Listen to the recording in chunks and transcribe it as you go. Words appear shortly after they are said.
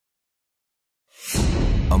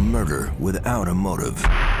A murder without a motive.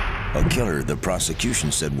 A killer the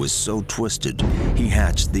prosecution said was so twisted, he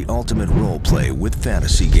hatched the ultimate role play with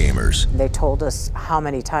fantasy gamers. They told us how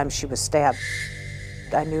many times she was stabbed.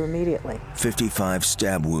 I knew immediately. 55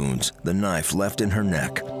 stab wounds, the knife left in her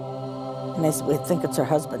neck. And they said, we think it's her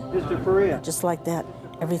husband. Mr. Faria. Just like that,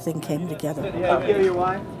 everything came together. Yeah, you kill your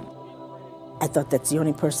wife? I thought that's the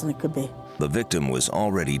only person it could be. The victim was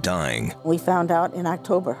already dying. We found out in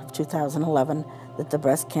October of 2011 that the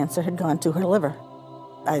breast cancer had gone to her liver.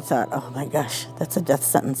 I thought, oh my gosh, that's a death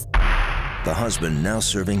sentence. The husband now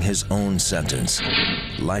serving his own sentence,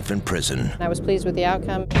 life in prison. I was pleased with the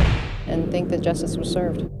outcome and think that justice was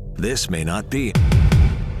served. This may not be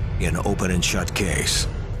an open and shut case.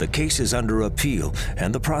 The case is under appeal,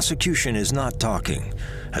 and the prosecution is not talking,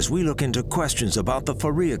 as we look into questions about the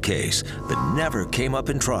Faria case that never came up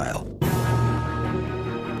in trial.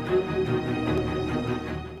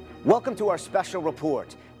 Welcome to our special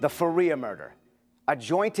report, the Faria Murder, a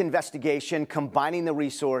joint investigation combining the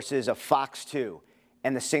resources of Fox 2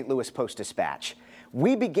 and the St. Louis Post-Dispatch.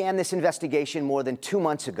 We began this investigation more than 2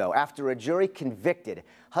 months ago after a jury convicted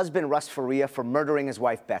husband Russ Faria for murdering his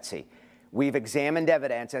wife Betsy. We've examined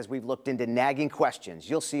evidence as we've looked into nagging questions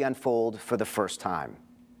you'll see unfold for the first time.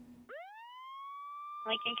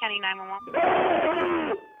 Lincoln County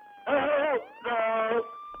 911.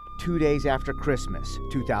 2 days after Christmas,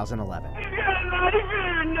 2011.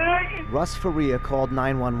 Russ Faria called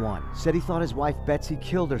 911, said he thought his wife Betsy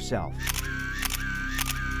killed herself.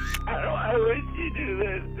 Why would you do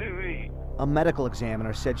this to me? A medical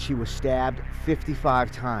examiner said she was stabbed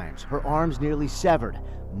 55 times, her arms nearly severed,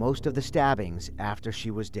 most of the stabbings after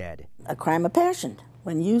she was dead. A crime of passion.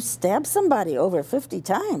 When you stab somebody over 50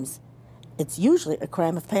 times, it's usually a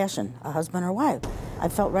crime of passion, a husband or wife. I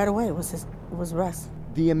felt right away it was Russ.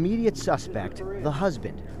 The immediate suspect, the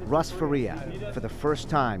husband, Russ Faria. For the first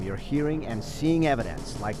time, you're hearing and seeing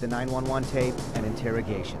evidence like the 911 tape and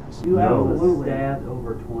interrogations. You was stabbed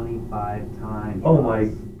over 25 times. Oh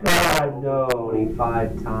my God, no.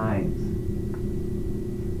 25 times.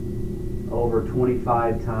 Over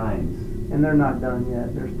 25 times. And they're not done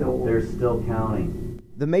yet. They're still counting.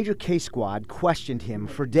 The major case squad questioned him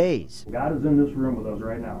for days. God is in this room with us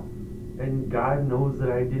right now. And God knows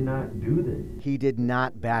that I did not do this. He did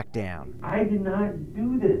not back down. I did not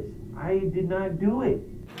do this. I did not do it.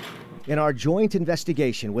 In our joint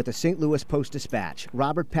investigation with the St. Louis Post-Dispatch,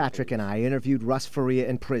 Robert Patrick and I interviewed Russ Faria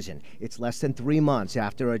in prison. It's less than 3 months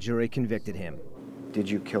after a jury convicted him. Did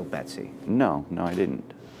you kill Betsy? No, I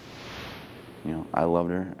didn't. You know, I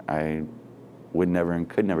loved her. I would never and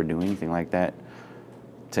could never do anything like that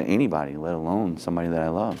to anybody, let alone somebody that I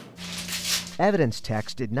love. Evidence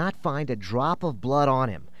techs did not find a drop of blood on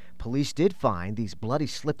him. Police did find these bloody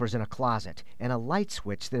slippers in a closet and a light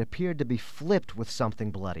switch that appeared to be flipped with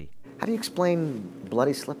something bloody. How do you explain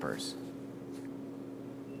bloody slippers?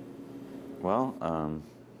 Well,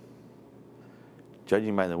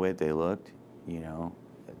 judging by the way that they looked, you know,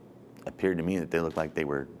 it appeared to me that they looked like they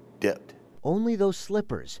were dipped. Only those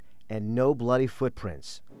slippers and no bloody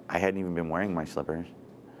footprints. I hadn't even been wearing my slippers.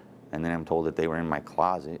 And then I'm told that they were in my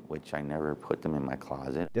closet, which I never put them in my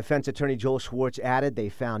closet. Defense attorney Joel Schwartz added they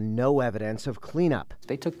found no evidence of cleanup.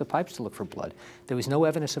 They took the pipes to look for blood. There was no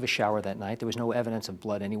evidence of a shower that night. There was no evidence of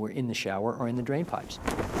blood anywhere in the shower or in the drain pipes.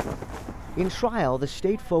 In trial, the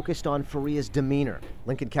state focused on Faria's demeanor.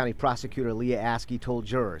 Lincoln County prosecutor Leah Askey told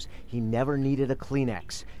jurors he never needed a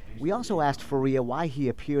Kleenex. We also asked Faria why he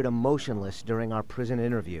appeared emotionless during our prison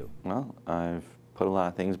interview. Well, I've put a lot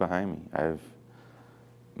of things behind me. I've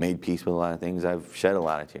made peace with a lot of things. I've shed a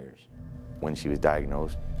lot of tears. When she was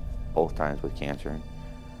diagnosed, both times with cancer,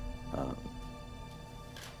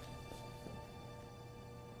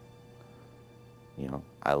 you know,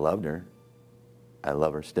 I loved her. I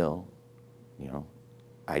love her still. You know,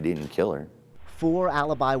 I didn't kill her. 4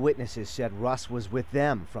 alibi witnesses said Russ was with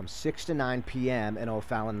them from 6 to 9 p.m. in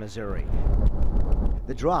O'Fallon, Missouri.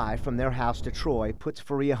 The drive from their house to Troy puts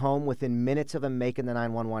Faria home within minutes of him making the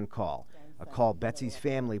 911 call. A call Betsy's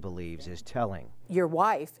family believes is telling. Your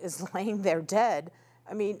wife is laying there dead.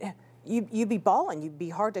 I mean, you'd be bawling. You'd be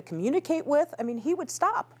hard to communicate with. I mean, he would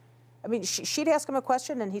stop. I mean, she'd ask him a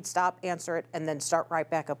question and he'd stop, answer it, and then start right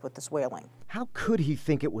back up with this wailing. How could he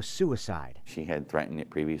think it was suicide? She had threatened it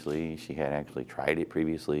previously. She had actually tried it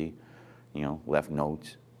previously, you know, left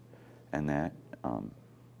notes and that.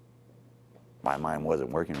 My mind wasn't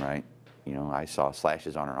working right. You know, I saw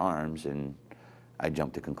slashes on her arms and I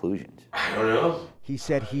jumped to conclusions. He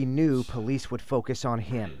said he knew police would focus on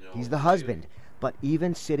him. He's the husband. But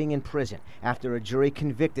even sitting in prison after a jury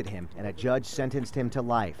convicted him and a judge sentenced him to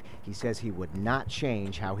life, he says he would not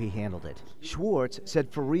change how he handled it. Schwartz said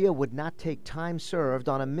Faria would not take time served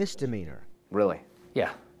on a misdemeanor. Really?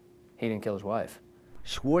 Yeah, he didn't kill his wife.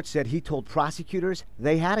 Schwartz said he told prosecutors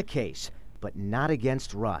they had a case, but not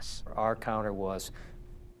against Russ. Our counter was,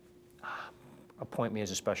 appoint me as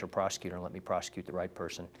a special prosecutor and let me prosecute the right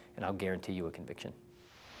person, and I'll guarantee you a conviction.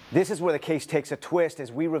 This is where the case takes a twist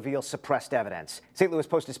as we reveal suppressed evidence. St. Louis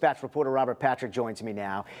Post-Dispatch reporter Robert Patrick joins me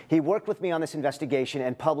now. He worked with me on this investigation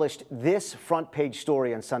and published this front-page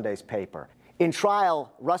story in Sunday's paper. In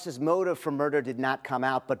trial, Russ's motive for murder did not come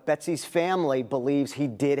out, but Betsy's family believes he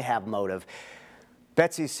did have motive.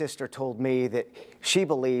 Betsy's sister told me that she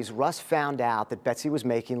believes Russ found out that Betsy was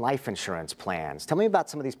making life insurance plans. Tell me about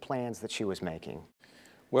some of these plans that she was making.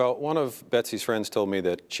 Well, one of Betsy's friends told me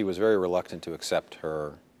that she was very reluctant to accept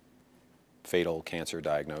her fatal cancer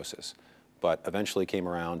diagnosis, but eventually came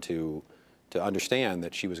around to understand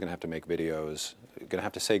that she was going to have to make videos, going to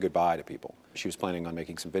have to say goodbye to people. She was planning on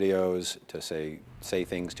making some videos to say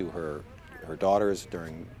things to her daughters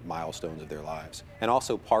during milestones of their lives, and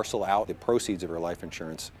also parcel out the proceeds of her life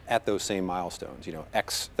insurance at those same milestones. You know,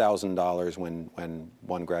 X $1,000 when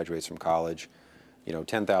one graduates from college, you know,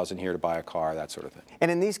 $10,000 here to buy a car, that sort of thing. And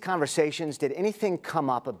in these conversations, did anything come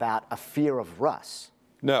up about a fear of Russ?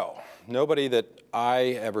 No. Nobody that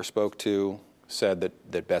I ever spoke to said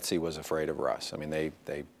that Betsy was afraid of Russ. I mean,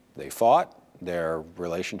 they fought, their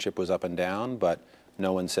relationship was up and down, but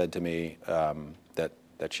no one said to me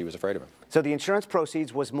that she was afraid of him. So the insurance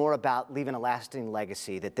proceeds was more about leaving a lasting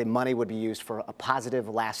legacy, that the money would be used for a positive,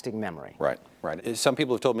 lasting memory. Right, right. Some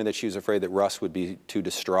people have told me that she was afraid that Russ would be too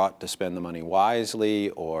distraught to spend the money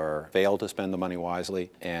wisely or fail to spend the money wisely,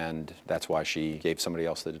 and that's why she gave somebody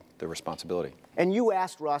else the responsibility. And you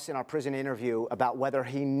asked Russ in our prison interview about whether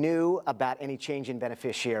he knew about any change in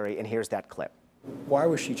beneficiary, and here's that clip. Why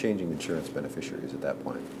was she changing insurance beneficiaries at that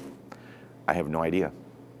point? I have no idea.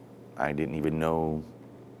 I didn't even know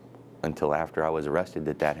until after I was arrested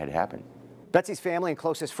that had happened. Betsy's family and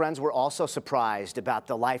closest friends were also surprised about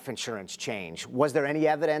the life insurance change. Was there any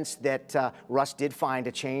evidence that Russ did find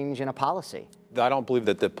a change in a policy? I don't believe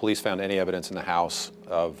that the police found any evidence in the house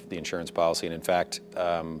of the insurance policy, and in fact,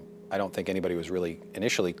 I don't think anybody was really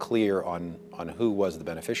initially clear on who was the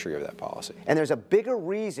beneficiary of that policy. And there's a bigger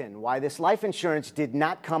reason why this life insurance did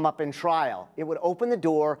not come up in trial. It would open the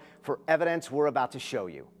door for evidence we're about to show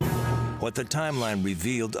you. What the timeline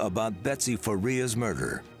revealed about Betsy Faria's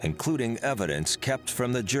murder, including evidence kept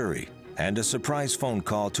from the jury and a surprise phone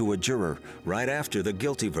call to a juror right after the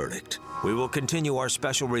guilty verdict. We will continue our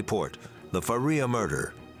special report, The Faria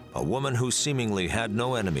Murder, a woman who seemingly had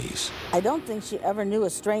no enemies. I don't think she ever knew a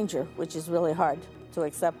stranger, which is really hard to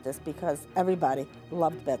accept this because everybody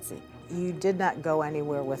loved Betsy. You did not go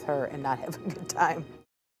anywhere with her and not have a good time.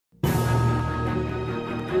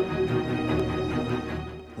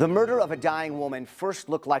 The murder of a dying woman first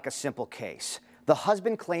looked like a simple case. The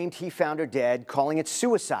husband claimed he found her dead, calling it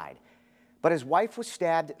suicide. But his wife was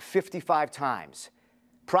stabbed 55 times.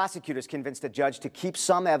 Prosecutors convinced the judge to keep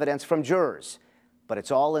some evidence from jurors, but it's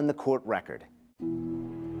all in the court record.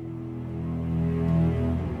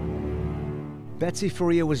 Betsy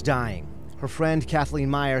Faria was dying. Her friend Kathleen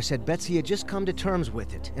Meyer said Betsy had just come to terms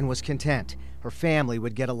with it and was content. Her family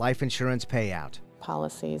would get a life insurance payout.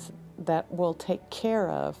 Policies that will take care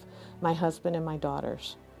of my husband and my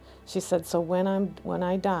daughters. She said, so when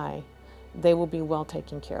I die, they will be well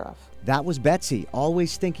taken care of. That was Betsy,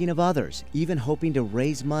 always thinking of others, even hoping to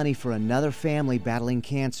raise money for another family battling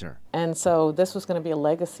cancer. And so this was going to be a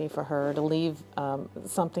legacy for her to leave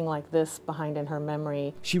something like this behind in her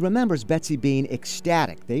memory. She remembers Betsy being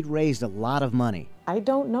ecstatic. They'd raised a lot of money. I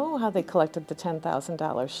don't know how they collected the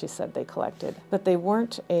 $10,000 she said they collected, but they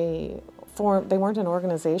weren't an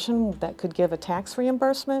organization that could give a tax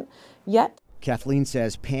reimbursement yet. Kathleen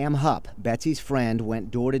says Pam Hupp, Betsy's friend,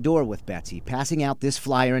 went door to door with Betsy, passing out this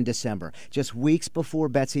flyer in December, just weeks before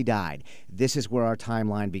Betsy died. This is where our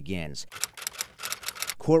timeline begins.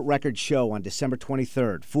 Court records show on December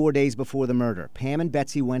 23rd, 4 days before the murder, Pam and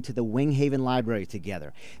Betsy went to the Winghaven Library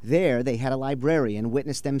together. There, they had a librarian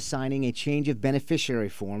witness them signing a change of beneficiary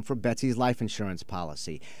form for Betsy's life insurance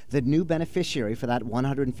policy. The new beneficiary for that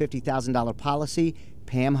 $150,000 policy,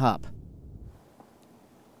 Pam Hupp.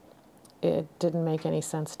 It didn't make any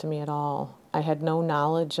sense to me at all. I had no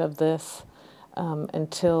knowledge of this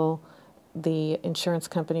until the insurance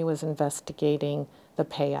company was investigating the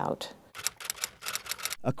payout.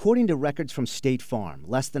 According to records from State Farm,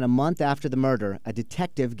 less than a month after the murder, a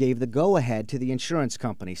detective gave the go-ahead to the insurance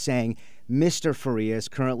company, saying Mr. Faria is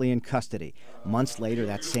currently in custody. Months later,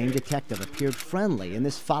 that same detective appeared friendly in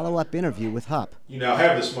this follow-up interview with Hupp. You now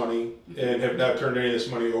have this money and have not turned any of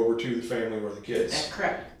this money over to the family or the kids. That's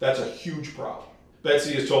correct. That's a huge problem.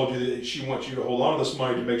 Betsy has told you that she wants you to hold on to this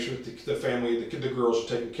money to make sure that the family, the girls are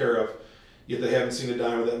taken care of, yet they haven't seen a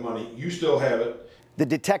dime of that money. You still have it. The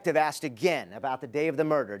detective asked again about the day of the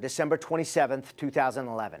murder, December 27th,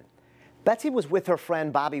 2011. Betsy was with her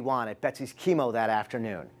friend Bobby Wan at Betsy's chemo that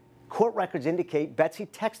afternoon. Court records indicate Betsy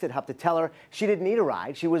texted Hupp to tell her she didn't need a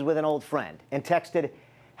ride, she was with an old friend, and texted,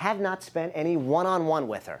 "Have not spent any one-on-one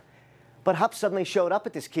with her." But Hupp suddenly showed up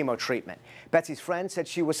at this chemo treatment. Betsy's friend said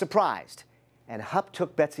she was surprised, and Hupp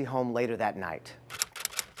took Betsy home later that night.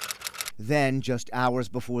 Then, just hours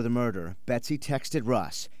before the murder, Betsy texted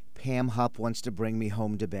Russ, "Pam Hupp wants to bring me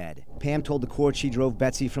home to bed." Pam told the court she drove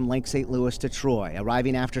Betsy from Lake St. Louis to Troy,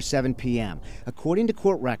 arriving after 7 p.m. According to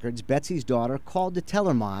court records, Betsy's daughter called to tell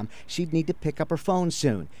her mom she'd need to pick up her phone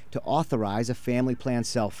soon to authorize a family plan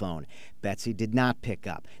cell phone. Betsy did not pick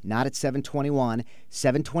up, not at 7:21,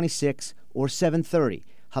 7:26, or 7:30.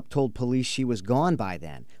 Hupp told police she was gone by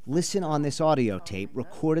then. Listen on this audio tape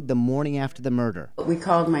recorded the morning after the murder. We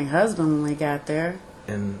called my husband when we got there.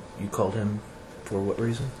 And you called him for what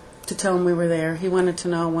reason? To tell him we were there. He wanted to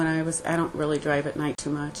know when I don't really drive at night too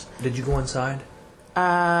much. Did you go inside?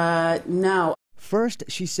 No. First,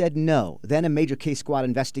 she said no. Then a major case squad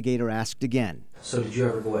investigator asked again. So did you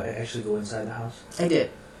ever actually go inside the house? I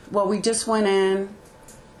did. Well, we just went in.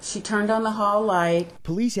 She turned on the hall light.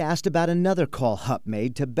 Police asked about another call Hupp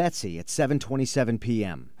made to Betsy at 7:27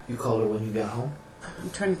 p.m. You called her when you got home? I'm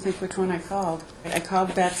trying to think which one I called. I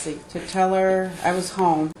called Betsy to tell her I was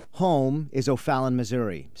home. Home is O'Fallon,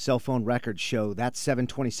 Missouri. Cell phone records show that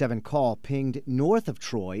 727 call pinged north of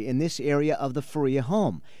Troy in this area of the Faria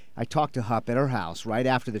home. I talked to Hupp at her house right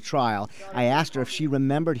after the trial. I asked her if she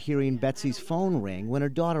remembered hearing Betsy's phone ring when her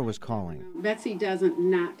daughter was calling. Betsy doesn't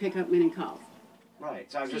not pick up many calls.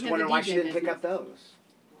 Right, so I was just wondering why she didn't pick up those.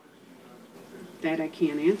 That I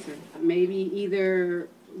can't answer. Maybe either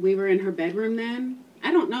we were in her bedroom then.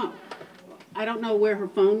 I don't know. I don't know where her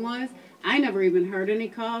phone was. I never even heard any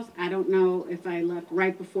calls. I don't know if I left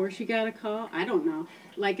right before she got a call. I don't know.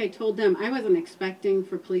 Like I told them, I wasn't expecting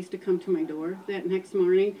for police to come to my door that next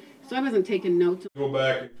morning, so I wasn't taking notes. Go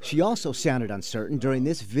back. She also sounded uncertain during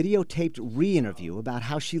this videotaped re-interview about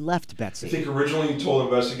how she left Betsy. I think originally you told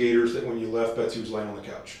investigators that when you left, Betsy was laying on the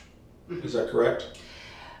couch. Is that correct?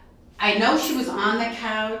 I know she was on the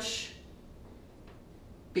couch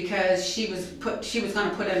because she was going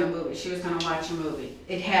to put in a movie. She was going to watch a movie.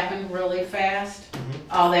 It happened really fast.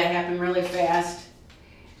 All that happened really fast.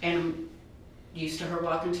 And used to her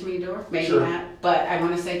walking to my door? Maybe Sure. not. But I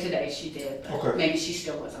want to say today she did. But Okay. maybe she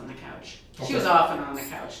still was on the couch. Okay. She was often on the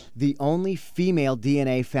couch. The only female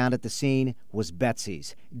DNA found at the scene was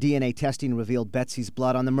Betsy's. DNA testing revealed Betsy's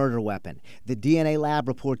blood on the murder weapon. The DNA lab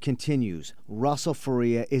report continues. Russell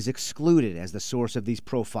Faria is excluded as the source of these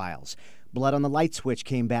profiles. Blood on the light switch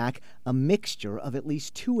came back, a mixture of at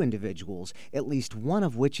least 2 individuals, at least one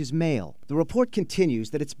of which is male. The report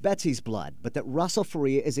continues that it's Betsy's blood, but that Russell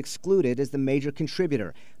Faria is excluded as the major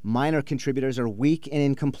contributor. Minor contributors are weak and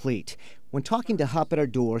incomplete. When talking to Hupp at her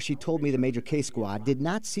door, she told me the major case squad did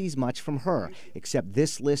not seize much from her, except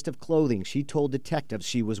this list of clothing she told detectives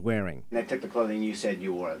she was wearing. And they took the clothing you said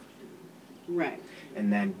you wore. Right. And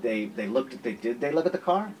then they looked at, did they look at the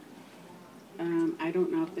car? I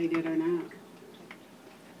don't know if they did or not.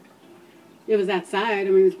 It was outside.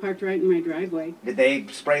 I mean, it was parked right in my driveway. Did they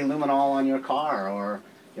spray luminol on your car or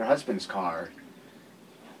your husband's car?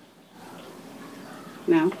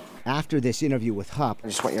 No. After this interview with Hupp, I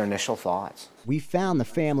just want your initial thoughts. We found the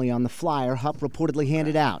family on the flyer Hupp reportedly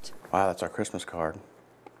handed out. Wow, that's our Christmas card.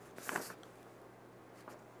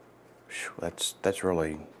 Whew, that's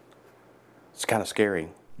really, it's kind of scary.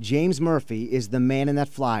 James Murphy is the man in that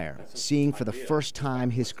flyer, seeing for the first time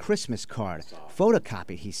his Christmas card,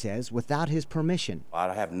 photocopied, he says, without his permission.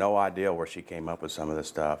 I have no idea where she came up with some of this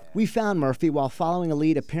stuff. We found Murphy while following a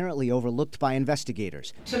lead apparently overlooked by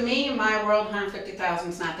investigators. To me, in my world, $150,000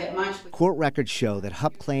 is not that much. Court records show that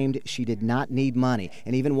Hupp claimed she did not need money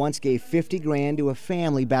and even once gave $50 grand to a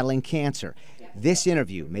family battling cancer. This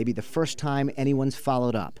interview may be the first time anyone's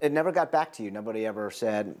followed up. It never got back to you. Nobody ever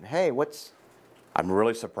said, hey, what's... I'm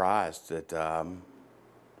really surprised that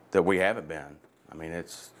that we haven't been. I mean,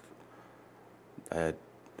 it's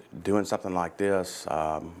doing something like this.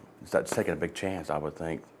 It's taking a big chance, I would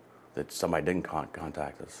think, that somebody didn't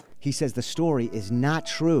contact us. He says the story is not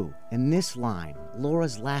true. And this line,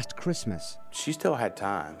 Laura's last Christmas. She still had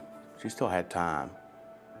time. She still had time.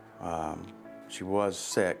 She was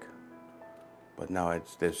sick, but no,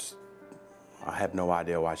 I have no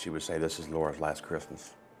idea why she would say this is Laura's last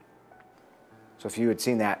Christmas. So if you had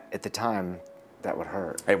seen that at the time, that would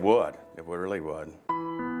hurt. It would. It really would.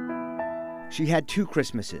 She had 2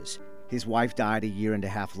 Christmases. His wife died a year and a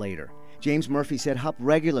half later. James Murphy said Hupp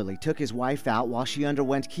regularly took his wife out while she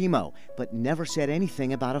underwent chemo, but never said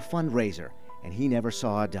anything about a fundraiser, and he never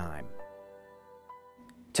saw a dime.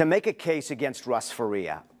 To make a case against Russ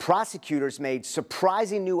Faria, prosecutors made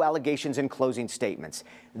surprising new allegations in closing statements.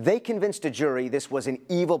 They convinced a jury this was an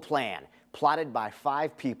evil plan, plotted by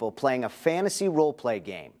 5 people playing a fantasy role-play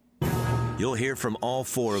game. You'll hear from all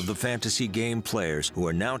 4 of the fantasy game players who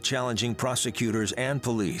are now challenging prosecutors and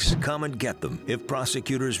police. Come and get them if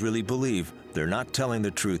prosecutors really believe they're not telling the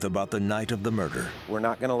truth about the night of the murder. We're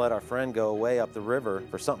not going to let our friend go away up the river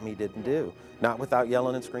for something he didn't do, not without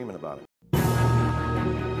yelling and screaming about it.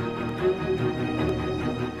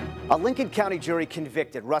 A Lincoln County jury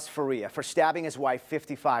convicted Russ Faria for stabbing his wife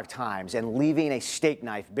 55 times and leaving a steak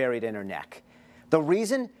knife buried in her neck. The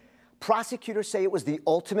reason? Prosecutors say it was the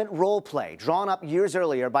ultimate role play drawn up years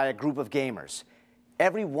earlier by a group of gamers.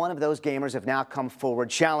 Every one of those gamers have now come forward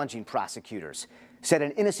challenging prosecutors. Set an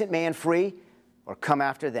innocent man free or come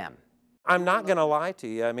after them. I'm not going to lie to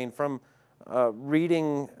you. I mean, from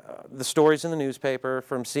reading the stories in the newspaper,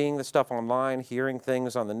 from seeing the stuff online, hearing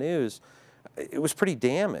things on the news, it was pretty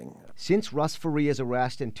damning. Since Russ Faria's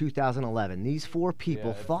arrest in 2011, these 4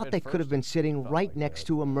 people thought they could have been sitting right next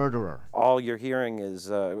to a murderer. All you're hearing is,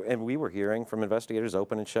 and we were hearing from investigators,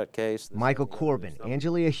 open and shut case. Michael Corbin,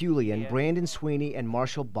 Angelia Hulian, Brandon Sweeney, and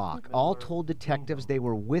Marshall Bach all told detectives they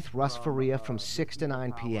were with Russ Faria from 6 to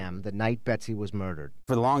 9 p.m. the night Betsy was murdered.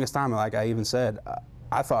 For the longest time, like I even said,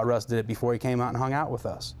 I thought Russ did it before he came out and hung out with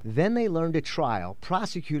us. Then they learned at trial,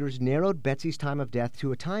 prosecutors narrowed Betsy's time of death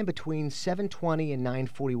to a time between 7:20 and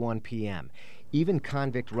 9:41 p.m. Even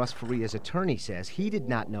convict Russ Faria's attorney says he did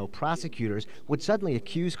not know prosecutors would suddenly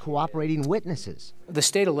accuse cooperating witnesses. The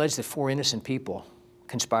state alleged that 4 innocent people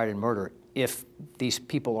conspired in murder. If these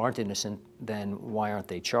people aren't innocent, then why aren't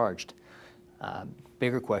they charged?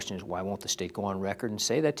 Bigger question is, why won't the state go on record and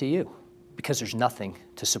say that to you? Because there's nothing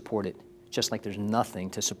to support it. Just like there's nothing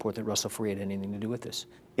to support that Russell Faria had anything to do with this.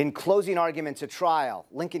 In closing arguments at trial,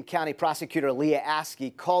 Lincoln County prosecutor Leah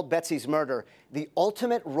Askey called Betsy's murder the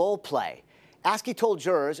ultimate role play. Askey told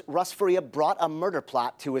jurors Russ Faria brought a murder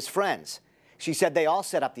plot to his friends. She said they all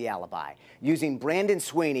set up the alibi, using Brandon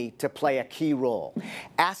Sweeney to play a key role.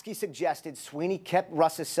 Askey suggested Sweeney kept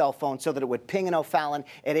Russ's cell phone so that it would ping in O'Fallon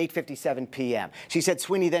at 8:57 p.m. She said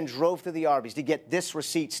Sweeney then drove through the Arby's to get this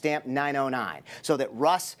receipt stamped 909 so that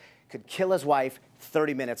Russ could kill his wife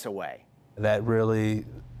 30 minutes away. That really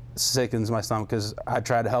sickens my stomach because I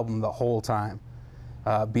tried to help him the whole time.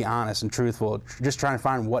 Be honest and truthful, just trying to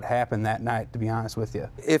find what happened that night, to be honest with you.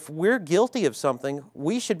 If we're guilty of something,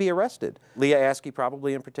 we should be arrested. Leah Askey,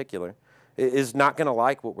 probably in particular, is not going to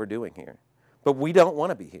like what we're doing here. But we don't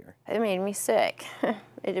want to be here. It made me sick.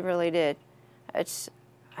 It really did. I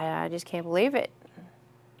just can't believe it.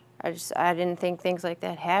 I didn't think things like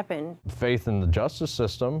that happened. Faith in the justice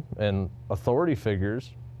system and authority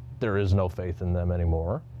figures, there is no faith in them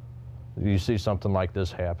anymore. You see something like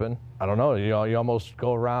this happen, I don't know, you almost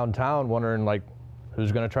go around town wondering, like,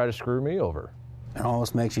 who's going to try to screw me over? It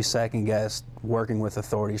almost makes you second guess working with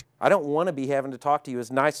authorities. I don't want to be having to talk to you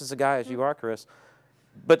as nice as a guy as you are, Chris.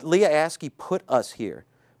 But Leah Askey put us here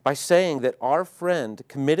by saying that our friend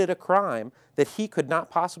committed a crime that he could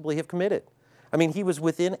not possibly have committed. I mean, he was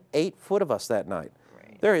within 8 foot of us that night.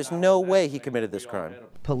 There is no way he committed this crime.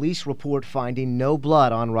 Police report finding no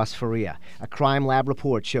blood on Russ Faria. A crime lab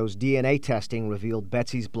report shows DNA testing revealed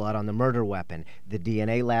Betsy's blood on the murder weapon. The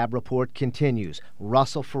DNA lab report continues.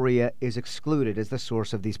 Russell Faria is excluded as the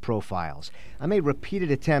source of these profiles. I made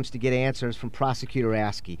repeated attempts to get answers from Prosecutor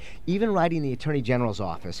Askey, even writing the Attorney General's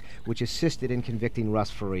office, which assisted in convicting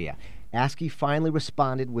Russ Faria. Askey finally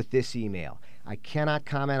responded with this email. I cannot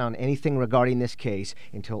comment on anything regarding this case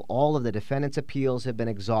until all of the defendant's appeals have been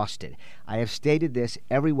exhausted. I have stated this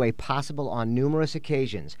every way possible on numerous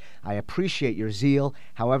occasions. I appreciate your zeal.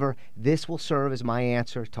 However, this will serve as my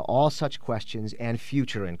answer to all such questions and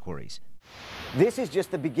future inquiries. This is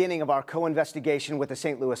just the beginning of our co-investigation with the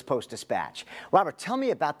St. Louis Post-Dispatch. Robert, tell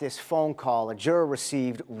me about this phone call a juror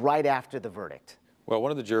received right after the verdict. Well,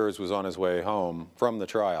 one of the jurors was on his way home from the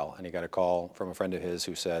trial, and he got a call from a friend of his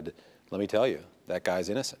who said, "Let me tell you, that guy's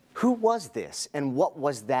innocent." Who was this, and what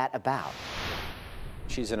was that about?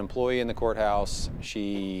 She's an employee in the courthouse.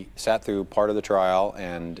 She sat through part of the trial,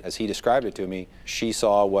 and as he described it to me, she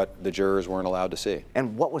saw what the jurors weren't allowed to see.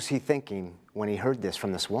 And what was he thinking when he heard this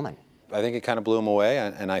from this woman? I think it kind of blew him away,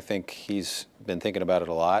 and I think he's been thinking about it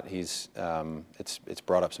a lot. It's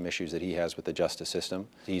brought up some issues that he has with the justice system.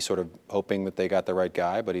 He's sort of hoping that they got the right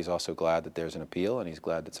guy, but he's also glad that there's an appeal, and he's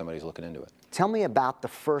glad that somebody's looking into it. Tell me about the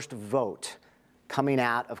first vote coming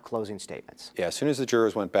out of closing statements. Yeah, as soon as the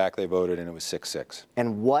jurors went back, they voted, and it was 6-6.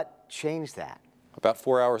 And what changed that? About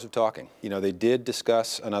 4 hours of talking. You know, they did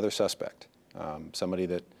discuss another suspect, somebody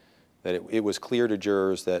that it was clear to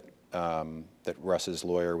jurors that that Russ's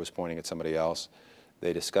lawyer was pointing at somebody else.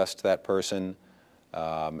 They discussed that person,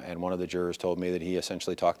 and one of the jurors told me that he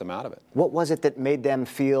essentially talked them out of it. What was it that made them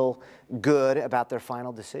feel good about their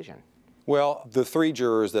final decision? Well, the 3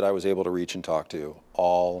 jurors that I was able to reach and talk to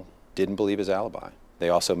all didn't believe his alibi. They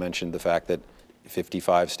also mentioned the fact that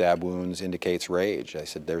 55 stab wounds indicates rage. I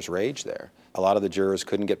said, there's rage there. A lot of the jurors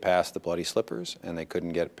couldn't get past the bloody slippers, and they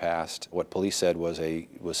couldn't get past what police said was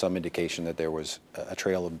some indication that there was a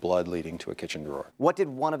trail of blood leading to a kitchen drawer. What did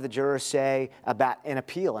one of the jurors say about an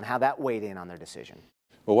appeal and how that weighed in on their decision?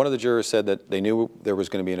 Well, one of the jurors said that they knew there was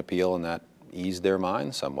going to be an appeal, and that eased their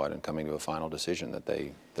minds somewhat in coming to a final decision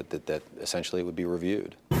that essentially it would be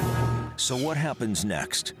reviewed. So what happens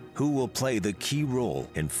next? Who will play the key role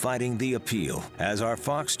in fighting the appeal as our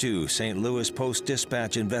Fox 2 St. Louis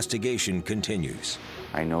Post-Dispatch investigation continues?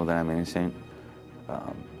 I know that I'm innocent.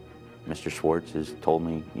 Mr. Schwartz has told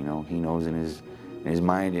me, you know, he knows in his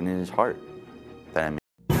mind and in his heart that I'm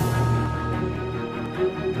innocent.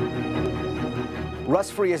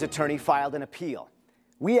 Russ Faria's attorney filed an appeal.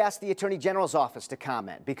 We asked the Attorney General's office to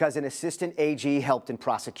comment because an assistant AG helped in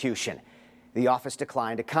prosecution. The office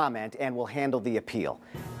declined to comment and will handle the appeal.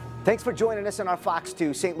 Thanks for joining us on our Fox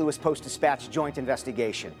 2 St. Louis Post-Dispatch joint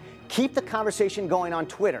investigation. Keep the conversation going on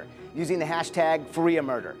Twitter using the hashtag Faria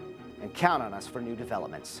Murder, and count on us for new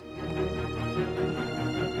developments.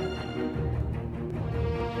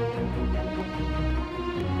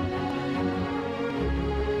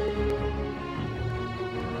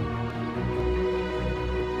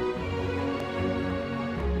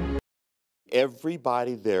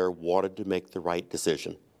 Everybody there wanted to make the right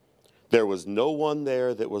decision. There was no one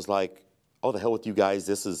there that was like, oh, the hell with you guys,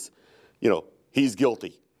 this is, you know, he's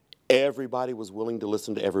guilty. Everybody was willing to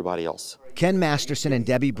listen to everybody else. Ken Masterson and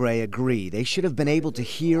Debbie Bray agree they should have been able to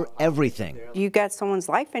hear everything. You got someone's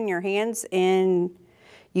life in your hands, and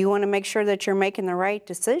you want to make sure that you're making the right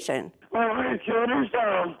decision.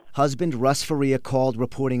 Husband Russ Faria called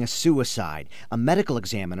reporting a suicide. A medical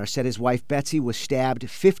examiner said his wife Betsy was stabbed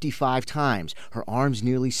 55 times, her arms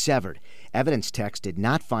nearly severed. Evidence techs did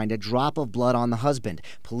not find a drop of blood on the husband.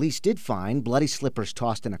 Police did find bloody slippers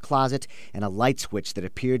tossed in a closet and a light switch that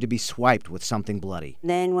appeared to be swiped with something bloody.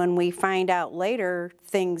 Then when we find out later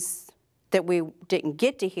things that we didn't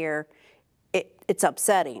get to hear, it's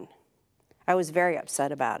upsetting. I was very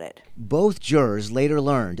upset about it. Both jurors later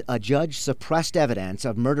learned a judge suppressed evidence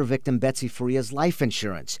of murder victim Betsy Faria's life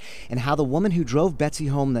insurance and how the woman who drove Betsy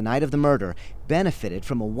home the night of the murder benefited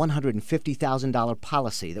from a $150,000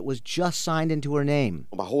 policy that was just signed into her name.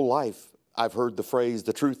 My whole life, I've heard the phrase,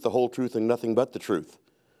 the truth, the whole truth, and nothing but the truth.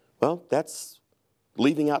 Well, that's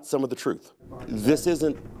leaving out some of the truth. This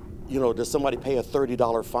isn't, you know, does somebody pay a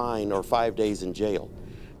 $30 fine or 5 days in jail?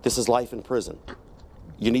 This is life in prison.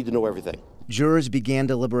 You need to know everything. Jurors began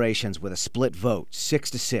deliberations with a split vote,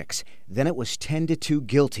 6-6. Then it was 10-2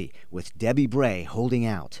 guilty, with Debbie Bray holding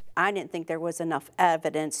out. I didn't think there was enough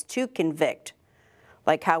evidence to convict,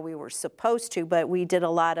 like how we were supposed to, but we did a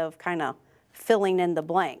lot of kind of filling in the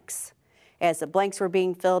blanks. As the blanks were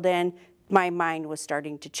being filled in, my mind was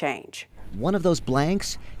starting to change. One of those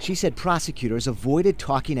blanks, she said prosecutors avoided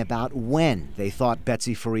talking about when they thought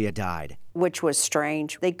Betsy Faria died. Which was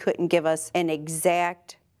strange. They couldn't give us an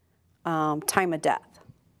exact time of death.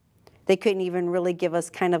 They couldn't even really give us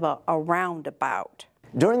kind of a roundabout.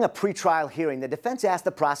 During a pretrial hearing, the defense asked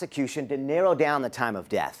the prosecution to narrow down the time of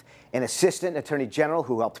death. An assistant attorney general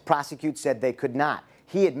who helped prosecute said they could not.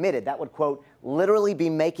 He admitted that would, quote, literally be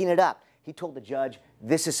making it up. He told the judge,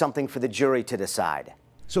 this is something for the jury to decide.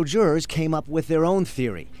 So jurors came up with their own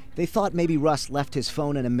theory. They thought maybe Russ left his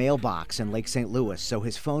phone in a mailbox in Lake St. Louis so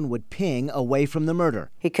his phone would ping away from the murder.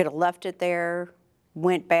 He could have left it there,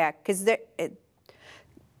 went back, because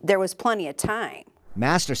there was plenty of time.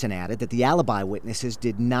 Masterson added that the alibi witnesses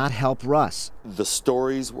did not help Russ. The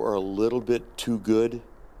stories were a little bit too good,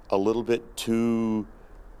 a little bit too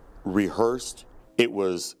rehearsed. It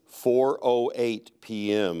was 4:08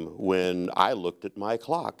 p.m. when I looked at my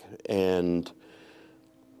clock, and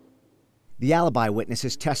The alibi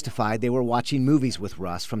witnesses testified they were watching movies with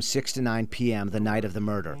Russ from 6 to 9 p.m. the night of the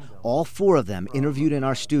murder. All 4 of them interviewed in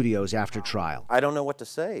our studios after trial. I don't know what to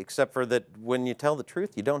say, except for that when you tell the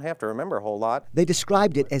truth, you don't have to remember a whole lot. They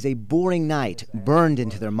described it as a boring night, burned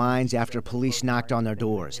into their minds after police knocked on their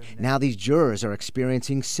doors. Now these jurors are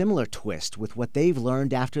experiencing similar twists with what they've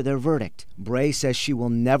learned after their verdict. Bray says she will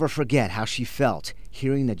never forget how she felt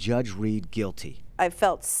hearing the judge read guilty. I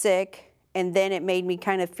felt sick, and then it made me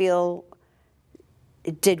kind of feel,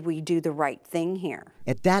 did we do the right thing here?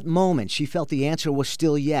 At that moment, she felt the answer was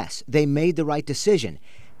still yes. They made the right decision.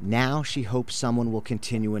 Now she hopes someone will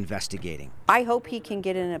continue investigating. I hope he can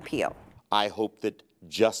get an appeal. I hope that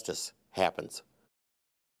justice happens.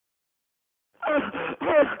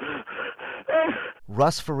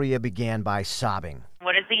 Russ Faria began by sobbing.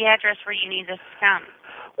 What is the address where you need this to come?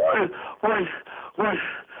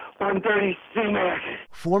 130 C-Mac.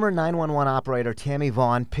 Former 911 operator Tammy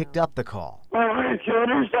Vaughn picked up the call. My wife killed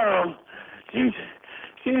herself. She's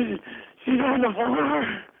on the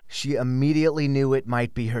floor. She immediately knew it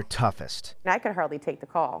might be her toughest. I could hardly take the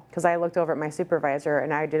call because I looked over at my supervisor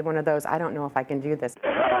and I did one of those, I don't know if I can do this. Oh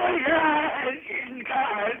my God.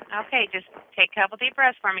 Okay, just take a couple deep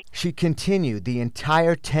breaths for me. She continued the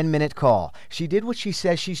entire 10-minute call. She did what she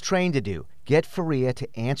says she's trained to do, get Faria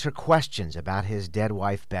to answer questions about his dead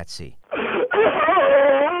wife, Betsy.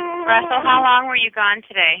 Russell, how long were you gone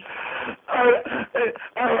today? I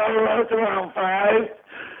left around 5.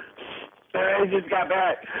 I just got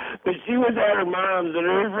back. But she was at her mom's, and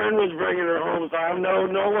her friend was bringing her home, so I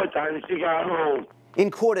don't know what time she got home. In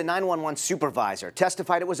court, a 911 supervisor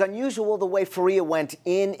testified it was unusual the way Faria went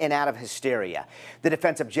in and out of hysteria. The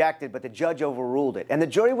defense objected, but the judge overruled it, and the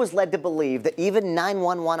jury was led to believe that even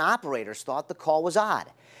 911 operators thought the call was odd.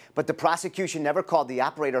 But the prosecution never called the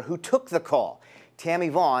operator who took the call, Tammy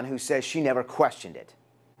Vaughn, who says she never questioned it.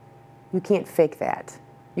 You can't fake that.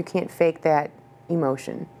 You can't fake that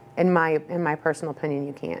emotion. In my personal opinion,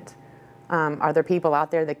 you can't. Are there people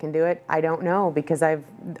out there that can do it? I don't know, because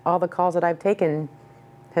all the calls that I've taken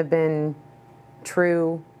have been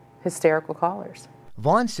true hysterical callers.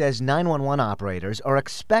 Vaughn says 911 operators are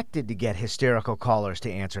expected to get hysterical callers to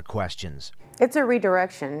answer questions. It's a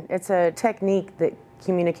redirection. It's a technique that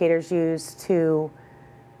communicators use to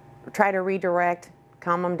try to redirect,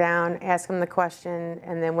 calm them down, ask them the question,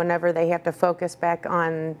 and then whenever they have to focus back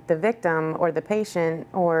on the victim or the patient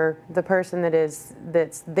or the person that's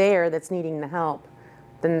needing the help,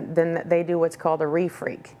 then they do what's called a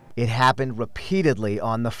refreak. It happened repeatedly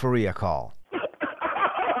on the Faria call. Has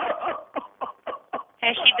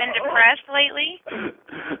she been depressed lately?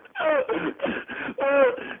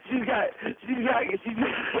 She's got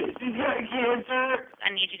cancer. I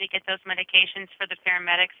need you to get those medications for the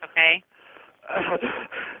paramedics, okay?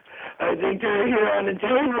 I think they're here on the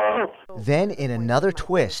table. Then, in another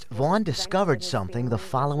twist, Vaughn discovered something the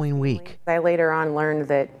following week. I later on learned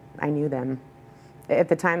that I knew them. At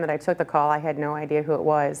the time that I took the call, I had no idea who it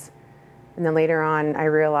was. And then later on, I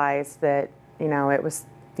realized that, it was,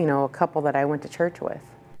 a couple that I went to church with.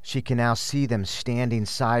 She can now see them standing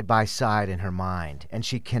side by side in her mind, and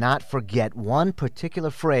she cannot forget one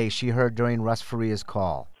particular phrase she heard during Russ Faria's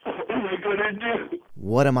call. What am I gonna do?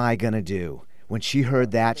 What am I gonna do? When she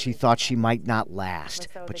heard that, she thought she might not last,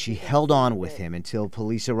 but she held on with him until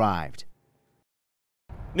police arrived.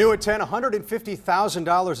 New at 10,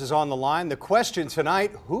 $150,000 is on the line. The question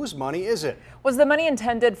tonight, whose money is it? Was the money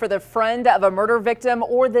intended for the friend of a murder victim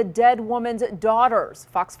or the dead woman's daughters?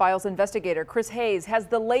 Fox Files investigator Chris Hayes has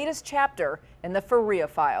the latest chapter in the Faria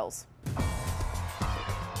files.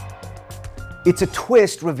 It's a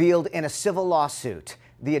twist revealed in a civil lawsuit.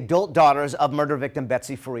 The adult daughters of murder victim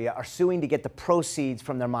Betsy Faria are suing to get the proceeds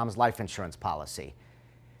from their mom's life insurance policy.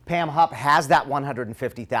 Pam Hupp has that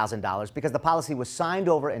 $150,000 because the policy was signed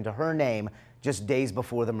over into her name just days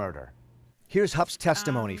before the murder. Here's Hupp's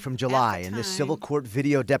testimony from July in this civil court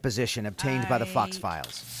video deposition obtained by the Fox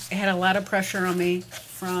Files. I had a lot of pressure on me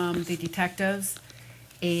from the detectives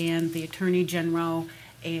and the Attorney General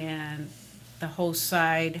and the whole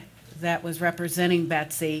side that was representing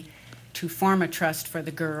Betsy to form a trust for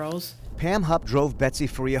the girls. Pam Hupp drove Betsy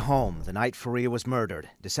Faria home the night Faria was murdered,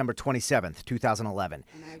 December 27, 2011.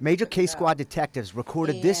 Major Case Squad detectives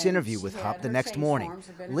recorded this interview with Hupp the next morning.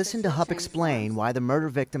 Listen to Hupp explain why the murder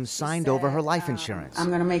victim signed over her life insurance. I'm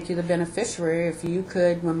going to make you the beneficiary if you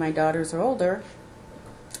could, when my daughters are older,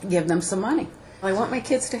 give them some money. I want my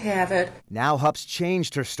kids to have it. Now Hupp's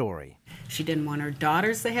changed her story. She didn't want her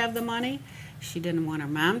daughters to have the money. She didn't want her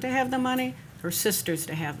mom to have the money, her sisters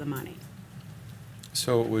to have the money.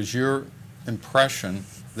 So it was your impression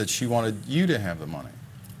that she wanted you to have the money.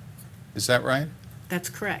 Is that right? That's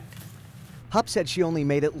correct. Hupp said she only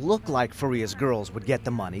made it look like Faria's girls would get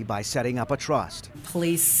the money by setting up a trust.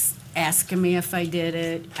 Police asking me if I did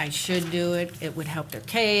it, I should do it, it would help their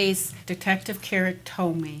case. Detective Carrick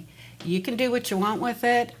told me, you can do what you want with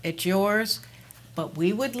it, it's yours, but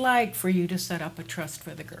we would like for you to set up a trust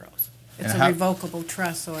for the girls. It's a revocable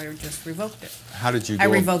trust, so I just revoked it. How did you go? I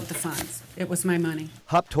revoked the funds. It was my money.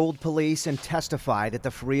 Hupp told police and testified at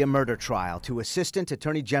the Faria murder trial to Assistant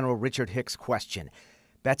Attorney General Richard Hick's question.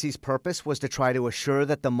 Betsy's purpose was to try to assure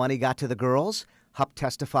that the money got to the girls? Hupp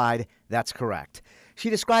testified that's correct.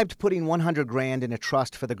 She described putting $100 grand in a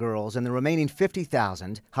trust for the girls and the remaining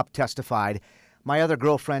 $50,000, Hupp testified, my other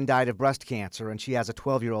girlfriend died of breast cancer and she has a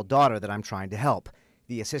 12-year-old daughter that I'm trying to help.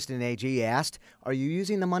 The assistant AG asked, are you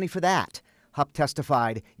using the money for that? Hupp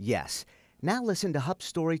testified, yes. Now listen to Hupp's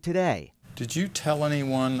story today. Did you tell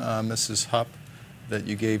anyone, Mrs. Hupp, that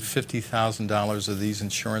you gave $50,000 of these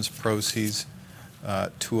insurance proceeds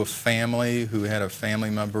to a family who had a family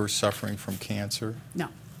member suffering from cancer? No.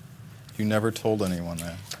 You never told anyone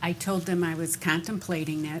that? I told them I was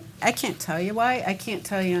contemplating that. I can't tell you why. I can't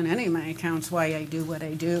tell you on any of my accounts why I do what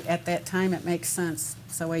I do. At that time, it makes sense,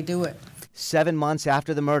 so I do it. 7 months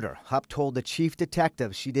after the murder, Hupp told the chief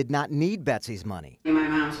detective she did not need Betsy's money. My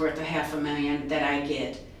mom's worth $500,000 that I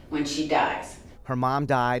get when she dies. Her mom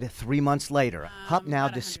died 3 months later. Hupp now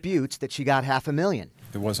disputes that she got $500,000.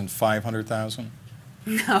 It wasn't $500,000?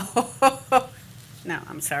 No. No,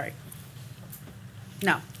 I'm sorry.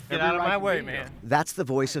 No. Get out of my way, man. That's the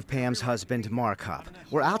voice of Pam's husband, Mark Hupp.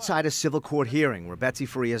 We're outside a civil court hearing where Betsy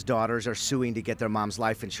Faria's daughters are suing to get their mom's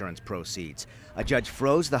life insurance proceeds. A judge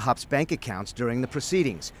froze the Hupps' bank accounts during the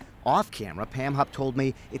proceedings. Off camera, Pam Hupp told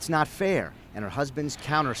me it's not fair, and her husband's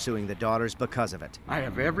countersuing the daughters because of it. I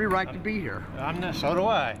have every right to be here. So do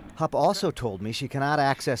I. Hupp also told me she cannot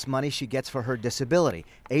access money she gets for her disability,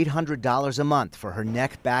 $800 a month for her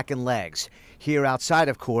neck, back, and legs. Here outside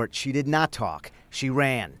of court, she did not talk. She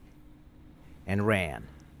ran and ran.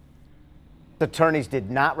 Attorneys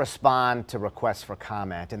did not respond to requests for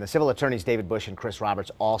comment, and the civil attorneys David Bush and Chris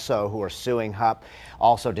Roberts, also who are suing Hupp,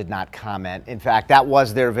 also did not comment. In fact, that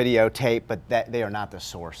was their videotape, but they are not the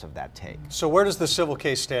source of that tape. So where does the civil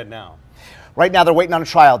case stand now? Right now, they're waiting on a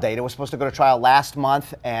trial date. It was supposed to go to trial last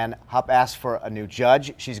month, and Hupp asked for a new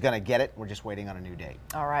judge. She's going to get it. We're just waiting on a new date.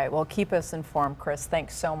 All right. Well, keep us informed, Chris.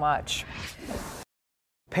 Thanks so much.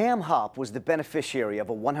 Pam Hupp was the beneficiary of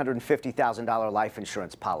a $150,000 life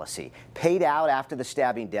insurance policy paid out after the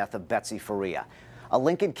stabbing death of Betsy Faria. A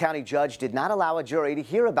Lincoln County judge did not allow a jury to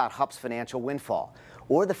hear about Hupp's financial windfall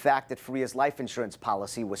or the fact that Faria's life insurance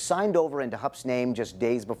policy was signed over into Hupp's name just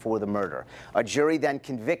days before the murder. A jury then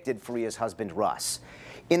convicted Faria's husband, Russ.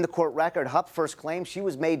 In the court record, Hupp first claimed she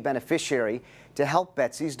was made beneficiary to help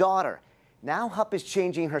Betsy's daughter. Now Hupp is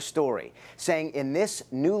changing her story, saying in this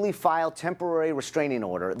newly filed temporary restraining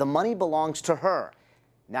order, the money belongs to her.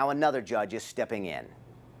 Now another judge is stepping in.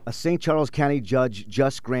 A St. Charles County judge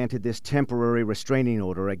just granted this temporary restraining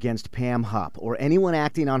order against Pam Hupp or anyone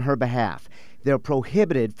acting on her behalf. They're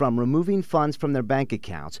prohibited from removing funds from their bank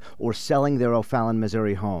accounts or selling their O'Fallon,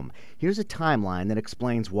 Missouri home. Here's a timeline that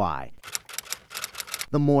explains why.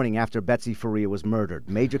 The morning after Betsy Faria was murdered,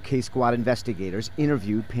 Major Case Squad investigators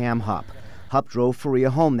interviewed Pam Hupp. Hupp drove Faria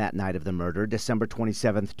home that night of the murder, December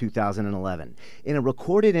 27, 2011. In a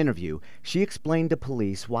recorded interview, she explained to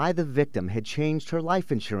police why the victim had changed her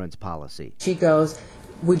life insurance policy. She goes,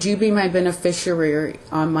 would you be my beneficiary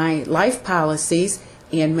on my life policies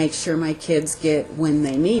and make sure my kids get when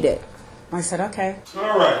they need it? I said, okay.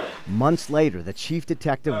 All right. Months later, the chief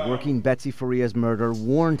detective working Betsy Faria's murder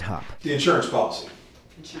warned Hupp. The insurance policy.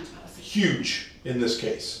 Insurance policy. Huge in this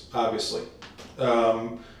case, obviously.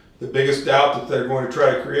 The biggest doubt that they're going to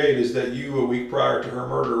try to create is that you, a week prior to her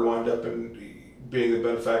murder, wind up in being the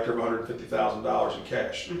benefactor of $150,000 in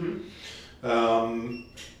cash. Mm-hmm.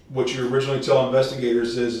 What you originally tell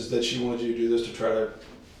investigators is that she wanted you to do this to try to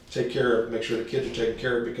take care of, make sure the kids are taken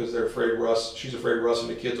care of because they're afraid she's afraid Russ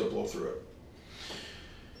and the kids will blow through it.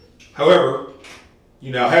 However,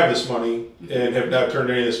 you now have this money and have not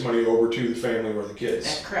turned any of this money over to the family or the kids.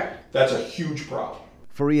 That's correct. That's a huge problem.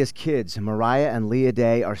 Faria's kids, Mariah and Leah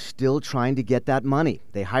Day, are still trying to get that money.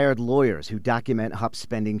 They hired lawyers who document Hupp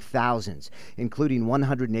spending thousands, including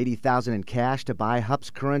 $180,000 in cash to buy Hupp's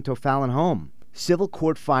current O'Fallon home. Civil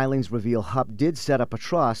court filings reveal Hupp did set up a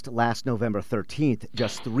trust last November 13th,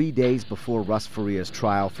 just 3 days before Russ Faria's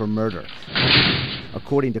trial for murder.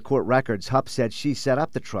 According to court records, Hupp said she set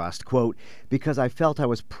up the trust, quote, because I felt I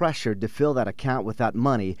was pressured to fill that account with that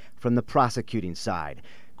money from the prosecuting side.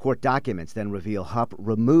 Court documents then reveal Hupp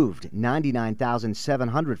removed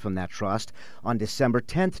 $99,700 from that trust on December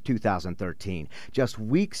 10, 2013, just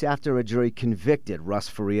weeks after a jury convicted Russ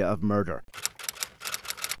Faria of murder.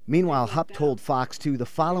 Meanwhile, Hupp told Fox 2 the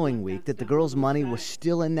following week that the girls' money was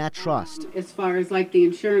still in that trust. As far as like the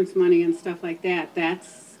insurance money and stuff like that,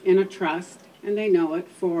 that's in a trust, and they know it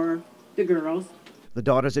for the girls. The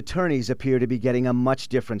daughter's attorneys appear to be getting a much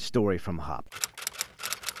different story from Hupp.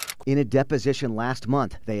 In a deposition last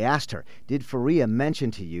month, they asked her, did Faria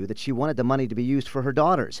mention to you that she wanted the money to be used for her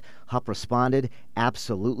daughters? Hupp responded,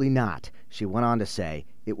 absolutely not. She went on to say,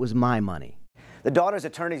 it was my money. The daughter's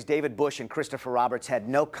attorneys David Bush and Christopher Roberts had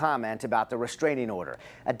no comment about the restraining order,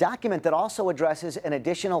 a document that also addresses an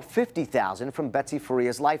additional $50,000 from Betsy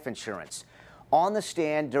Faria's life insurance. On the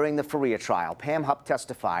stand during the Faria trial, Pam Hupp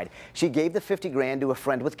testified she gave the $50,000 to a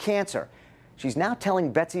friend with cancer. She's now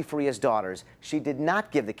telling Betsy Faria's daughters she did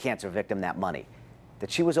not give the cancer victim that money,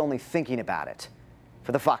 that she was only thinking about it.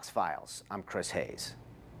 For the Fox Files, I'm Chris Hayes.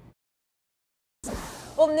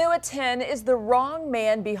 Well, new at 10 is the wrong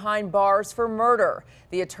man behind bars for murder.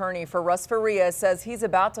 The attorney for Russ Faria says he's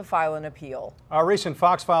about to file an appeal. Our recent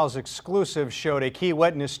Fox Files exclusive showed a key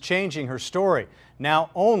witness changing her story.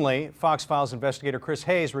 Now only Fox Files investigator Chris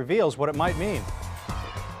Hayes reveals what it might mean.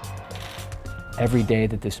 Every day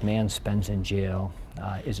that this man spends in jail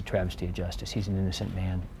is a travesty of justice. He's an innocent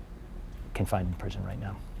man confined in prison right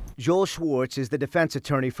now. Joel Schwartz is the defense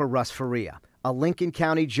attorney for Russ Faria. A Lincoln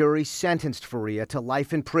County jury sentenced Faria to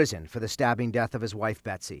life in prison for the stabbing death of his wife,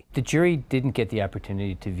 Betsy. The jury didn't get the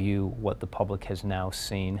opportunity to view what the public has now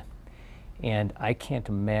seen, and I can't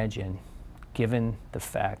imagine, given the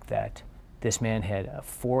fact that this man had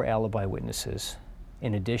 4 alibi witnesses,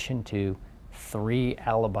 in addition to 3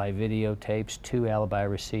 alibi videotapes, 2 alibi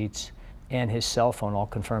receipts, and his cell phone all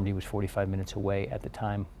confirmed he was 45 minutes away at the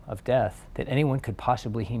time of death, that anyone could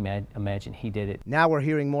possibly imagine he did it. Now we're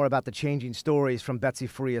hearing more about the changing stories from Betsy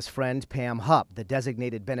Faria's friend, Pam Hupp, the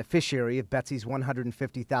designated beneficiary of Betsy's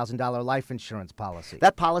 $150,000 life insurance policy.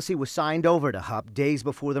 That policy was signed over to Hupp days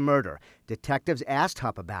before the murder. Detectives asked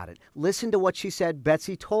Hupp about it. Listen to what she said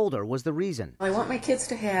Betsy told her was the reason. I want my kids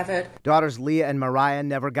to have it. Daughters Leah and Mariah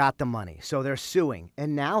never got the money, so they're suing.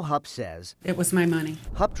 And now Hupp says it was my money.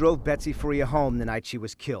 Hupp drove Betsy Faria home the night she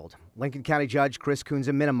was killed. Lincoln County Judge Chris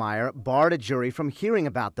Kunze-Minnemeyer barred a jury from hearing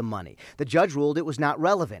about the money. The judge ruled it was not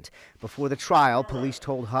relevant. Before the trial, police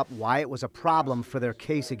told Hupp why it was a problem for their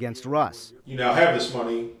case against Russ. You now have this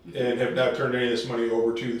money and have not turned any of this money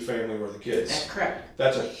over to the family or the kids. That's correct.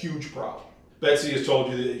 That's a huge problem. Betsy has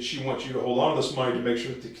told you that she wants you to hold on to this money to make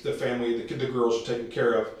sure that the family, the girls are taken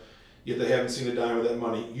care of, yet they haven't seen a dime of that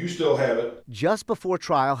money. You still have it. Just before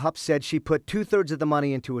trial, Hupp said she put 2/3 of the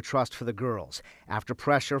money into a trust for the girls, after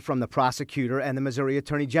pressure from the prosecutor and the Missouri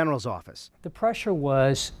Attorney General's office. The pressure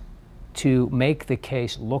was to make the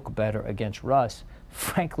case look better against Russ,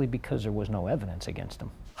 frankly, because there was no evidence against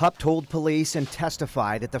him. Hupp told police and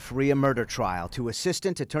testified at the Faria murder trial to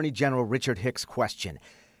Assistant Attorney General Richard Hicks' question.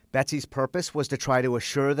 Betsy's purpose was to try to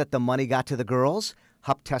assure that the money got to the girls?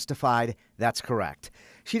 Hupp testified that's correct.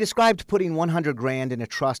 She described putting $100,000 in a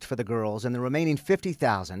trust for the girls and the remaining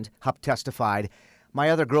 $50,000, Hupp testified, my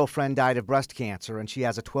other girlfriend died of breast cancer and she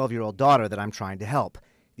has a 12-year-old daughter that I'm trying to help.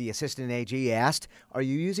 The assistant AG asked, are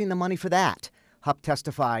you using the money for that? Hupp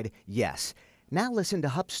testified, yes. Now listen to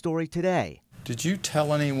Hupp's story today. Did you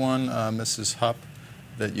tell anyone, Mrs. Hupp,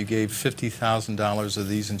 that you gave $50,000 of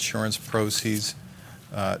these insurance proceeds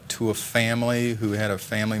to a family who had a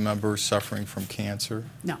family member suffering from cancer?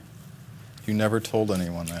 No. You never told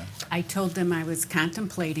anyone that? I told them I was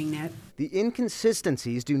contemplating it. The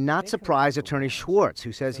inconsistencies do not surprise Attorney Schwartz,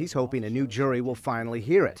 who says he's hoping a new jury will finally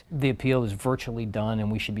hear it. The appeal is virtually done,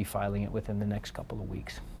 and we should be filing it within the next couple of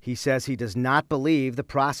weeks. He says he does not believe the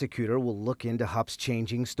prosecutor will look into Hupp's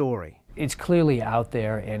changing story. It's clearly out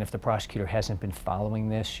there, and if the prosecutor hasn't been following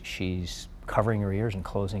this, she's covering her ears and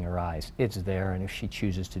closing her eyes. It's there, and if she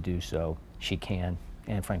chooses to do so, she can,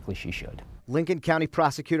 and frankly, she should. Lincoln County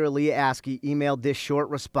Prosecutor Leah Askey emailed this short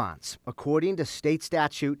response. According to state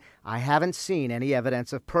statute, I haven't seen any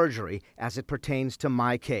evidence of perjury as it pertains to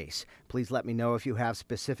my case. Please let me know if you have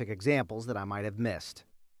specific examples that I might have missed.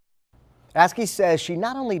 Askey says she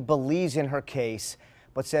not only believes in her case,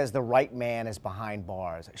 but says the right man is behind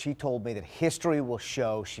bars. She told me that history will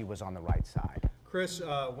show she was on the right side. Chris,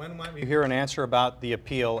 when might we hear an answer about the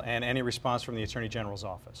appeal and any response from the Attorney General's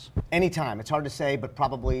office? Anytime. It's hard to say, but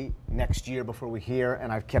probably next year before we hear,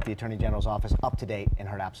 and I've kept the Attorney General's office up to date and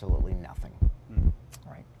heard absolutely nothing.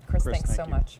 All right. Chris, thanks so much.